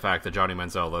amazed by the fact that Johnny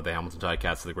Manziel led the Hamilton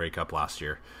Ticats to the Grey Cup last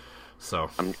year.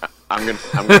 So I'm gonna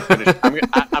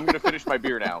finish my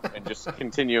beer now and just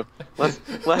continue. You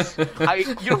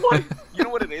know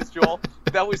what it is, Joel?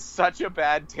 That was such a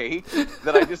bad take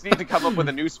that I just need to come up with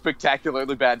a new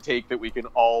spectacularly bad take that we can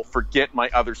all forget my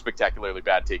other spectacularly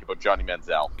bad take about Johnny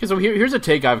Manziel. Okay, so here's a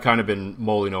take I've kind of been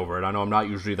mulling over, and I know I'm not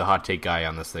usually the hot take guy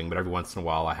on this thing, but every once in a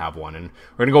while I have one, and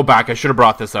we're gonna go back. I should have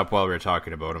brought this up while we were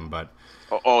talking about him, but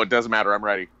it doesn't matter. I'm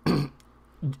ready.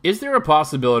 Is there a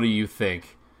possibility you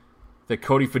think that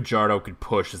Cody Fajardo could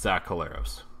push Zach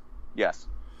Collaros? Yes.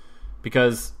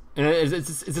 Because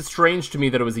it's strange to me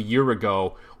that it was a year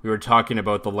ago we were talking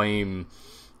about the lame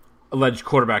alleged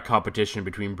quarterback competition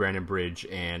between Brandon Bridge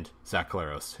and Zach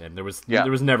Collaros, and there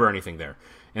was never anything there.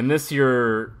 And this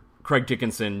year, Craig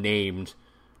Dickinson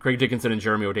and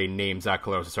Jeremy O'Day named Zach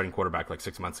Collaros a starting quarterback like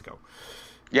 6 months ago.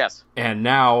 Yes. And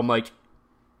now I'm like,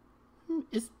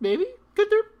 could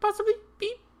there possibly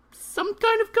be some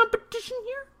kind of competition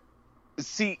here?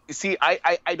 See,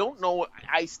 I don't know.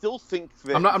 I still think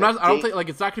that I don't think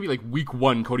it's not going to be like week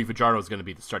one. Cody Fajardo is going to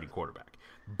be the starting quarterback.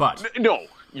 But no,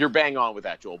 you're bang on with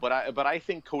that, Joel. But I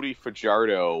think Cody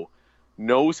Fajardo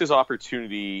knows his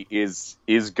opportunity is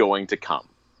going to come,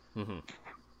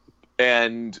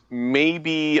 and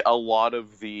maybe a lot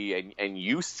of and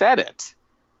you said it.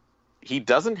 He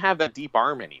doesn't have that deep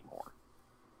arm anymore.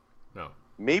 No,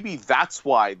 maybe that's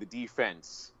why the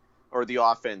defense or the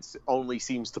offense only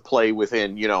seems to play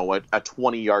within, a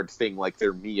 20-yard thing like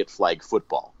they're me at flag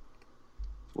football.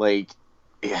 Like,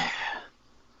 yeah,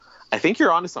 I think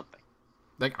you're onto something.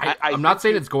 Like, I'm not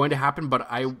saying it's going to happen, but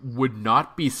I would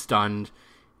not be stunned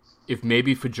if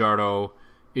maybe Fajardo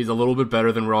is a little bit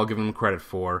better than we're all giving him credit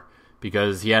for,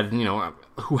 because he had,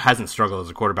 who hasn't struggled as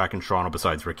a quarterback in Toronto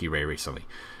besides Ricky Ray recently.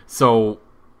 So,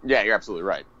 yeah, you're absolutely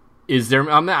right. Is there?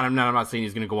 I'm not saying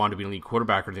he's going to go on to be an elite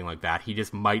quarterback or anything like that. He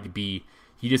just might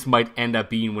end up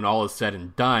being, when all is said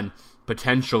and done,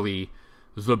 potentially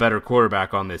the better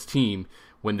quarterback on this team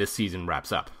when this season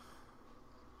wraps up.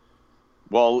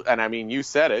 Well, and I mean, you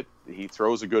said it. He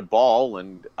throws a good ball,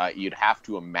 and you'd have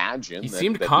to imagine he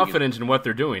seemed confident in what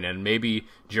they're doing, and maybe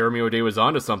Jeremy O'Day was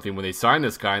onto something when they signed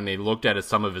this guy, and they looked at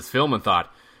some of his film and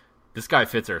thought, this guy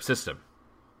fits our system.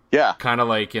 Yeah. Kind of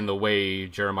like in the way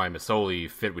Jeremiah Masoli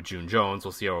fit with June Jones.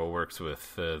 We'll see how it works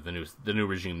with the new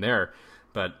regime there.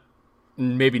 But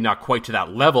maybe not quite to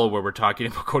that level where we're talking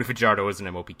about Cody Fajardo as an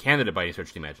MOP candidate by any stretch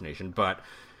of the imagination. But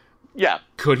yeah,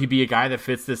 could he be a guy that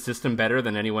fits this system better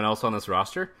than anyone else on this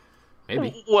roster?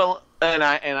 Maybe. Well, and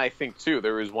I think, too,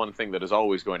 there is one thing that is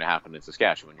always going to happen in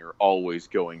Saskatchewan. You're always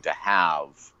going to have...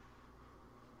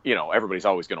 everybody's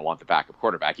always going to want the backup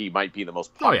quarterback. He might be the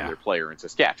most popular player in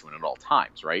Saskatchewan at all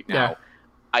times, right? Now,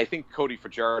 I think Cody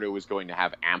Fajardo is going to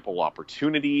have ample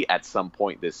opportunity at some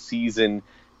point this season.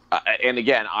 And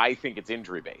again, I think it's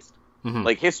injury-based. Mm-hmm.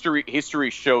 Like history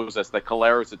shows us that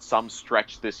Collaros at some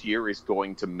stretch this year is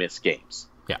going to miss games.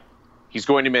 Yeah. He's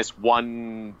going to miss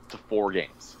 1 to 4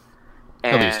 games.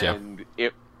 At least, yeah. And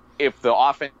if the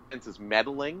offense is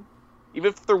meddling, even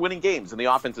if they're winning games and the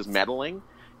offense is meddling,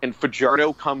 and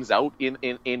Fajardo comes out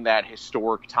in that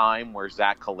historic time where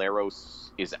Zach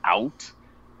Collaros is out,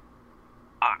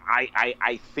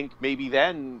 I think maybe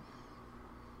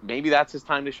that's his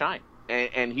time to shine.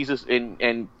 And he's just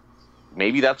and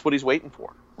maybe that's what he's waiting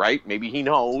for, right? Maybe he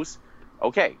knows,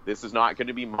 okay, this is not going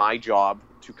to be my job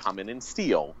to come in and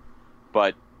steal,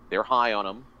 but they're high on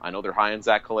him. I know they're high on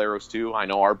Zach Collaros too. I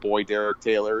know our boy Derek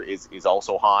Taylor is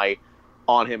also high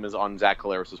on him as on Zach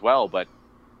Collaros as well, but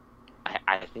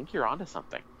I think you're onto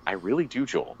something. I really do,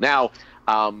 Joel. Now,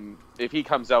 if he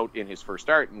comes out in his first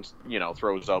start and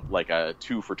throws up like a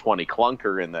 2 for 20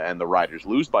 clunker and the Riders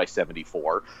lose by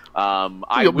 74,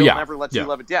 I will never let you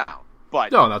live it down.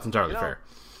 But no, that's entirely fair.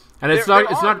 And it's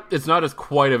not as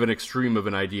quite of an extreme of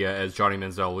an idea as Johnny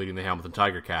Manziel leading the Hamilton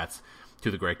Tiger Cats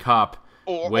to the Grey Cup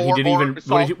when he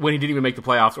didn't even make the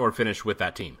playoffs or finish with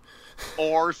that team.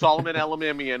 Or Solomon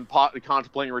Elimimian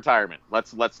contemplating retirement.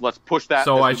 Let's push that.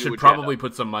 So I should probably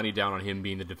put some money down on him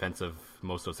being the defensive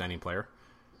most outstanding player.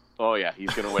 Oh yeah,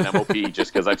 he's going to win MOP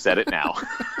just because I've said it now.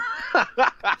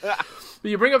 But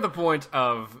you bring up the point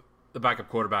of the backup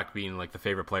quarterback being like the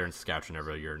favorite player in Saskatchewan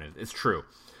every year, and it's true.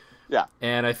 Yeah,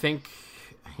 and I think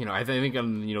this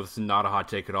is not a hot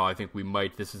take at all. I think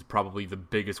this is probably the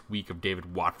biggest week of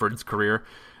David Watford's career.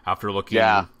 After looking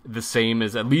the same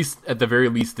as, at the very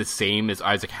least, the same as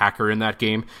Isaac Hacker in that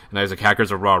game. And Isaac Hacker's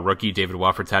a raw rookie. David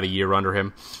Watford's had a year under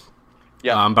him.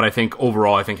 Yeah. But I think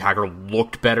overall, Hacker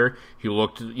looked better. He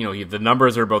looked, the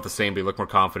numbers are about the same, but he looked more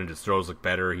confident. His throws looked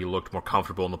better. He looked more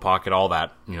comfortable in the pocket, all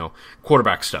that,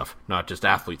 quarterback stuff, not just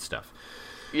athlete stuff.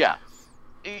 Yeah.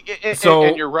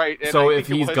 And you're right. And so if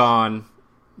he's gone,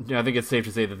 I think it's safe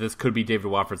to say that this could be David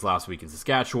Watford's last week in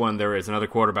Saskatchewan. There is another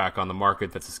quarterback on the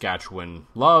market that Saskatchewan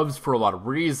loves for a lot of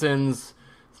reasons.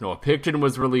 Noah Picton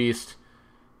was released.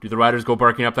 Do the Riders go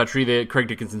barking up that tree? Craig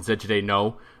Dickinson said today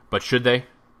no, but should they?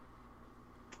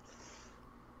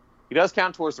 He does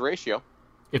count towards the ratio.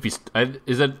 If he's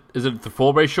is it the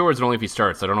full ratio or is it only if he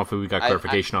starts? I don't know if we got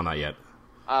clarification on that yet.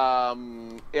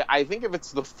 I think if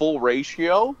it's the full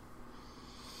ratio,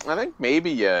 I think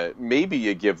maybe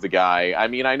you give the guy. I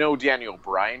mean, I know Daniel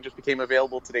O'Brien just became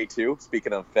available today too.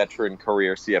 Speaking of veteran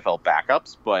career CFL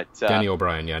backups, but Daniel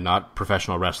O'Brien, not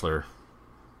professional wrestler.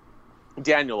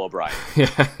 Daniel O'Brien.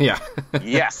 yeah.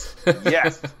 Yes. I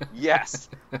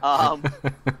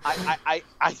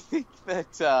think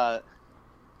that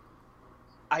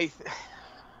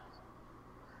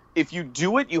if you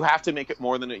do it, you have to make it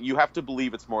more than you have to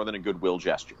believe it's more than a goodwill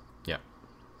gesture. Yeah.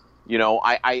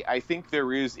 I think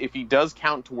there is, if he does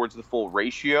count towards the full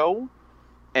ratio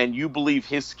and you believe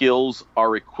his skills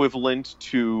are equivalent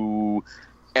to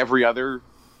every other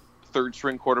third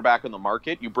string quarterback on the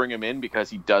market, you bring him in because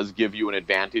he does give you an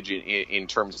advantage in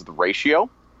terms of the ratio.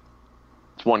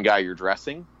 It's one guy you're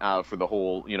dressing for the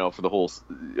whole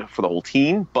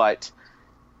team. But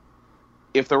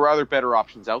if there are other better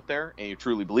options out there and you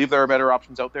truly believe there are better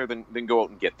options out there, then go out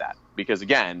and get that. Because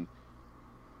again,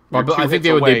 well, I think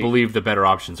they believe the better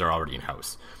options are already in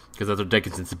house, because that's what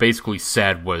Dickinson basically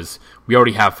said was, we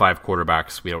already have 5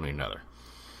 quarterbacks, we don't need another.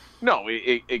 No,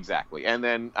 exactly. And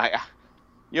then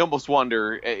you almost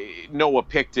wonder, Noah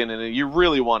Picton, and you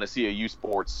really want to see a U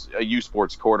Sports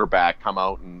quarterback come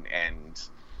out and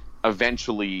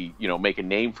eventually make a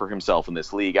name for himself in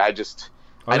this league. I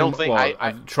don't think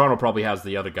Toronto probably has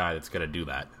the other guy that's going to do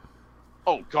that.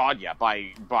 Oh God, yeah,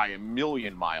 by a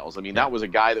million miles. I mean, that was a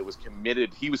guy that was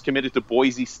committed. He was committed to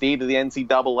Boise State of the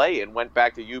NCAA and went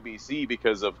back to UBC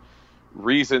because of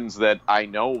reasons that I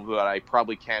know that I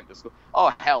probably can't discuss.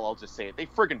 Oh hell, I'll just say it. They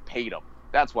friggin' paid him.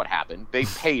 That's what happened. They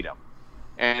paid him,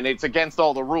 and it's against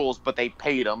all the rules, but they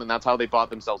paid him, and that's how they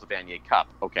bought themselves a Vanier Cup.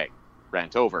 Okay,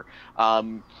 rant over.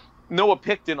 Noah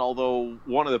Picton, although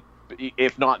one of the,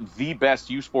 if not the best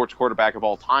U Sports quarterback of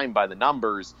all time by the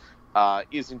numbers,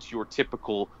 isn't your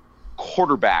typical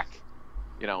quarterback,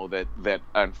 that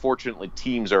unfortunately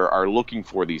teams are looking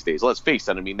for these days. Let's face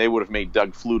it. I mean, they would have made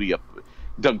Doug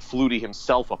Flutie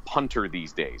himself a punter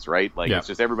these days, right? Like, It's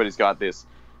just everybody's got this,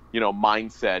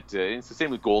 mindset. It's the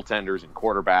same with goaltenders and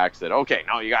quarterbacks that, okay,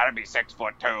 no, you got to be 6'2" and you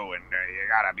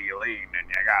got to be lean and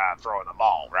you got to throw the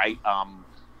ball, right?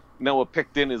 Noah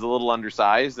Picton is a little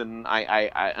undersized, and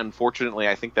I unfortunately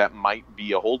I think that might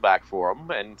be a holdback for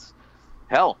him. And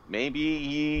hell, maybe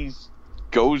he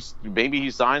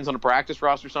signs on a practice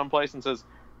roster someplace and says,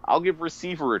 I'll give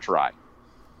receiver a try.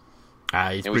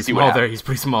 He's pretty small there. He's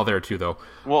pretty small there too, though.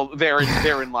 Well,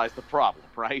 therein lies the problem,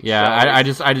 right? Yeah,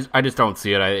 so, I just don't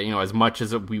see it. As much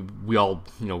as we all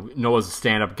Noah's a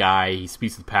stand-up guy. He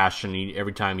speaks with passion.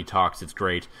 Every time he talks, it's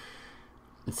great.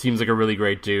 It seems like a really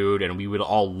great dude, and we would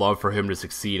all love for him to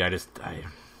succeed. I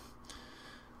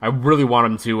really want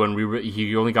him to, and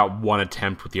he only got one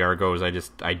attempt with the Argos.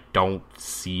 I don't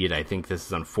see it. I think this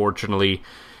is unfortunately,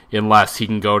 unless he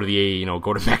can go to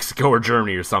go to Mexico or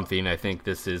Germany or something. I think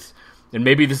this is. And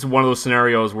maybe this is one of those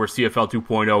scenarios where CFL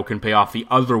 2.0 can pay off the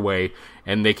other way,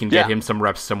 and they can get him some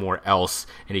reps somewhere else,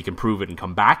 and he can prove it and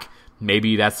come back.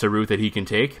 Maybe that's the route that he can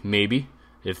take. Maybe.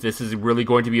 If this is really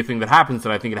going to be a thing that happens,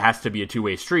 then I think it has to be a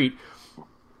two-way street.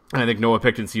 And I think Noah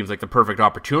Picton seems like the perfect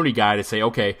opportunity guy to say,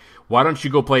 okay, why don't you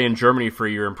go play in Germany for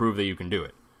a year and prove that you can do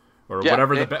it? Or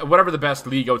whatever the best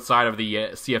league outside of the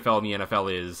CFL and the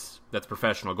NFL is that's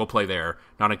professional, go play there.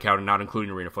 Not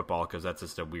including arena football, because that's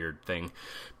just a weird thing.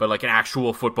 But like an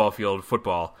actual football field,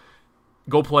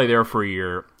 go play there for a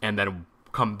year and then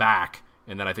come back,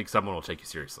 and then I think someone will take you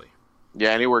seriously.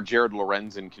 Yeah, anywhere Jared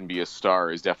Lorenzen can be a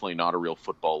star is definitely not a real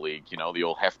football league, the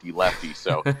old hefty lefty.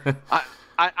 So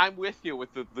I'm with you with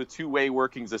the two-way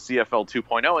workings of CFL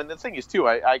 2.0. And the thing is, too,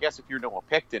 I guess if you're Noah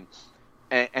Picton,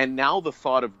 and now the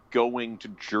thought of going to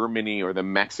Germany or the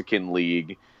Mexican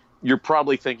League, you're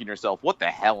probably thinking to yourself, what the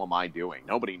hell am I doing?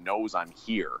 Nobody knows I'm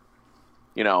here.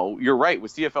 You're right.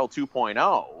 With CFL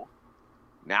 2.0,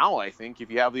 now I think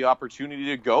if you have the opportunity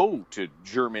to go to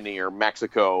Germany or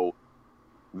Mexico,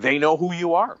 they know who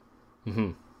you are.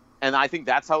 Mm-hmm. And I think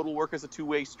that's how it'll work as a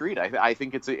two-way street. I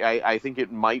think I think it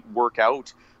might work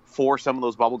out for some of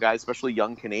those bubble guys, especially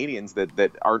young Canadians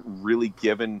that aren't really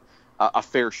given a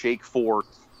fair shake for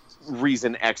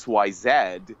reason X, Y,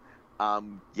 Z.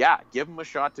 Give him a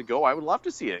shot to go. I would love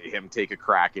to see him take a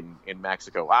crack in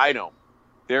Mexico. I know.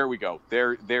 There we go.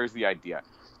 There's the idea.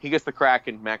 He gets the crack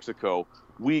in Mexico.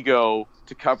 We go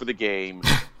to cover the game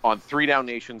on 3 Down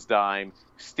Nations dime.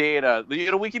 Stay at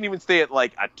we can even stay at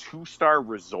like a 2-star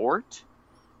resort.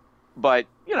 But,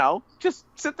 just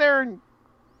sit there and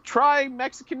try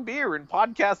Mexican beer and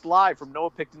podcast live from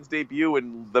Noah Picton's debut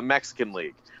in the Mexican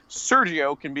League.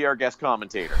 Sergio can be our guest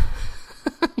commentator.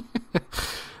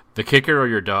 The kicker or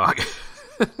your dog?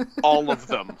 All of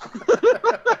them.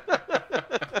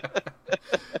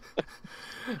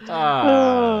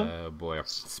 Boy.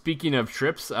 Speaking of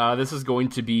trips, this is going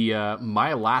to be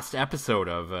my last episode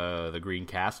of the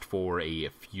Greencast for a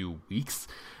few weeks,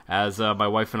 as my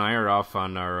wife and I are off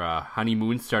on our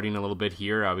honeymoon starting a little bit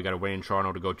here. We got a wedding in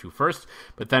Toronto to go to first,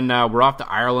 but then we're off to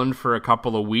Ireland for a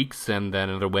couple of weeks, and then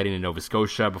another wedding in Nova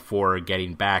Scotia before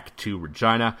getting back to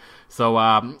Regina. So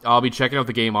I'll be checking out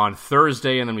the game on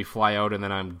Thursday, and then we fly out, and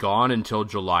then I'm gone until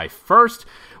July 1st,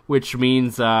 which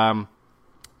means for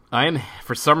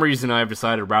some reason, I've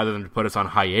decided, rather than to put us on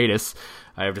hiatus,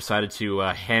 I have decided to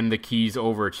hand the keys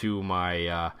over to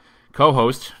my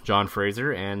co-host, John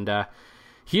Fraser, and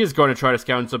he is going to try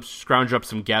to scrounge up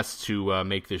some guests to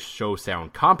make this show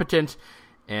sound competent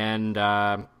and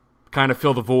kind of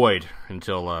fill the void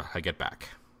until I get back.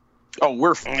 Oh,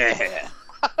 we're...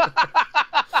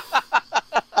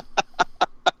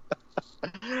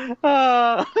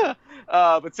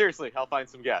 but seriously, I'll find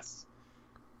some guests.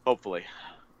 Hopefully.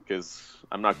 Because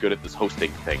I'm not good at this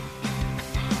hosting thing.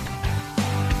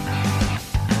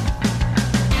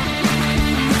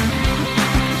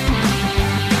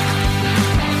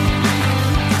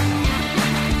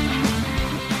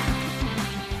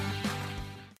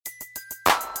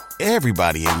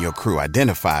 Everybody in your crew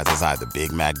identifies as either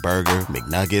Big Mac Burger,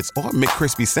 McNuggets, or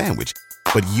McCrispy Sandwich.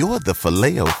 But you're the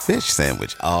Filet-O-Fish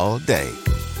Sandwich all day.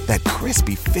 That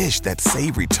crispy fish, that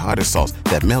savory tartar sauce,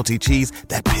 that melty cheese,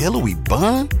 that pillowy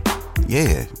bun.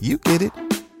 Yeah, you get it.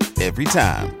 Every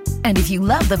time. And if you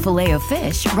love the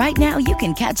Filet-O-Fish, right now you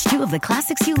can catch 2 of the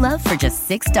classics you love for just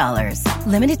 $6.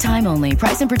 Limited time only.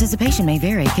 Price and participation may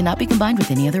vary. Cannot be combined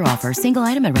with any other offer. Single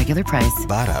item at regular price.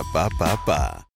 Ba-da-ba-ba-ba.